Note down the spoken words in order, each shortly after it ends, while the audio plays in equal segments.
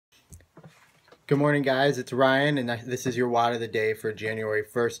Good morning, guys. It's Ryan, and this is your WOD of the day for January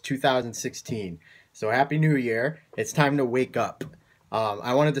 1st, 2016. So, Happy New Year. It's time to wake up.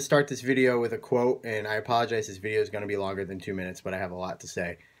 I wanted to start this video with a quote, and I apologize, this video is going to be longer than 2 minutes, but I have a lot to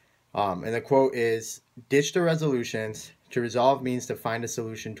say. And the quote is, "Ditch the resolutions. To resolve means to find a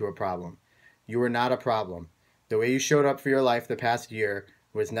solution to a problem. You are not a problem. The way you showed up for your life the past year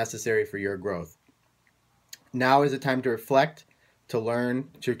was necessary for your growth. Now is the time to reflect, to learn,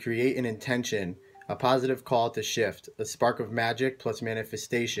 to create an intention, a positive call to shift, a spark of magic plus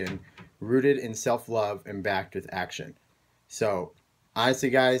manifestation, rooted in self-love and backed with action." So, honestly,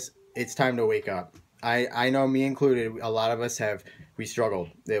 guys, it's time to wake up. I know, me included, a lot of us we struggled.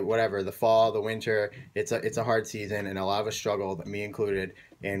 Whatever, the fall, the winter, it's a hard season, and a lot of us struggled, me included,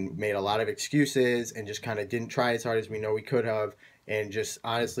 and made a lot of excuses and just kind of didn't try as hard as we know we could have, and just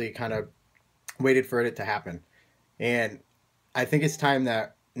honestly kind of waited for it to happen. And I think it's time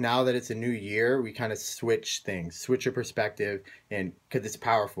that now that it's a new year, we kind of switch things, switch your perspective, and because it's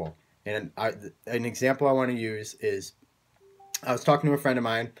powerful. And an example I want to use is I was talking to a friend of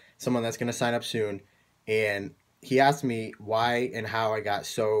mine, someone that's going to sign up soon, and he asked me why and how I got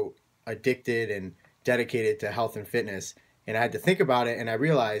so addicted and dedicated to health and fitness. And I had to think about it, and I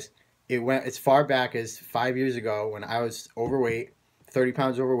realized it went as far back as 5 years ago when I was overweight, 30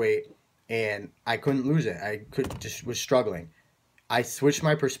 pounds overweight, and I couldn't lose it. Just was struggling. I switched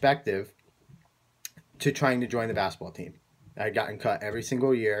my perspective to trying to join the basketball team. I had gotten cut every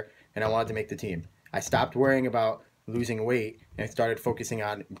single year, and I wanted to make the team. I stopped worrying about losing weight and started focusing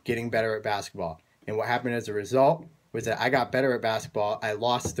on getting better at basketball. And what happened as a result was that I got better at basketball, I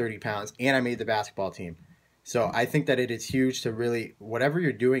lost 30 pounds, and I made the basketball team. So I think that it is huge to really, whatever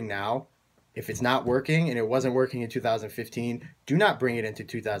you're doing now, if it's not working and it wasn't working in 2015, do not bring it into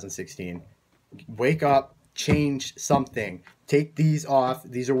 2016. Wake up, change something. Take these off.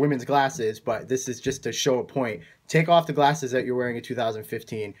 These are women's glasses, but this is just to show a point. Take off the glasses that you're wearing in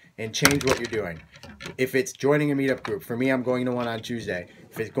 2015 and change what you're doing. If it's joining a meetup group, for me, I'm going to one on Tuesday.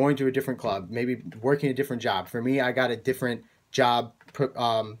 If it's going to a different club, maybe working a different job. For me, I got a different job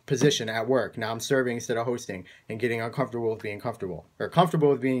position at work. Now I'm serving instead of hosting, and getting uncomfortable with being comfortable, or comfortable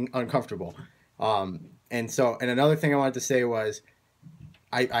with being uncomfortable. And another thing I wanted to say was,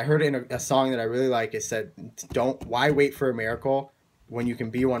 I heard it in a song that I really like. It said, why wait for a miracle when you can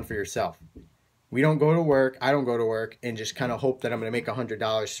be one for yourself? We don't go to work, I don't go to work, and just kind of hope that I'm going to make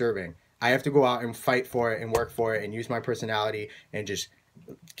 $100 serving. I have to go out and fight for it and work for it and use my personality and just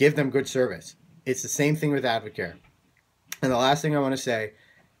give them good service. It's the same thing with Advocare. And the last thing I want to say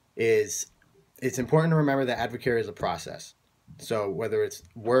is, it's important to remember that Advocare is a process. So whether it's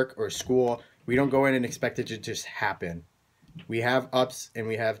work or school, we don't go in and expect it to just happen. We have ups and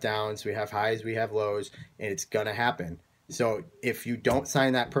we have downs, we have highs, we have lows, and it's gonna happen. So if you don't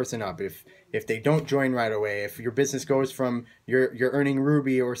sign that person up, if they don't join right away, if your business goes from you're earning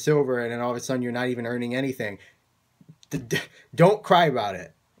ruby or silver and then all of a sudden you're not even earning anything, don't cry about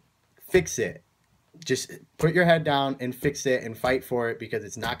it. Fix it. Just put your head down and fix it and fight for it, because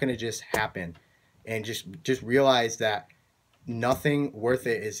it's not gonna just happen. And just realize that nothing worth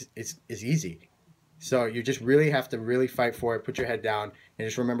it is easy. So you just really have to really fight for it, put your head down, and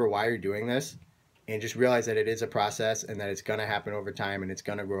just remember why you're doing this, and just realize that it is a process and that it's going to happen over time and it's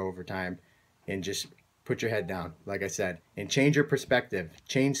going to grow over time, and just put your head down, like I said, and change your perspective,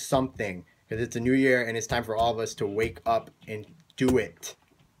 change something, because it's a new year and it's time for all of us to wake up and do it.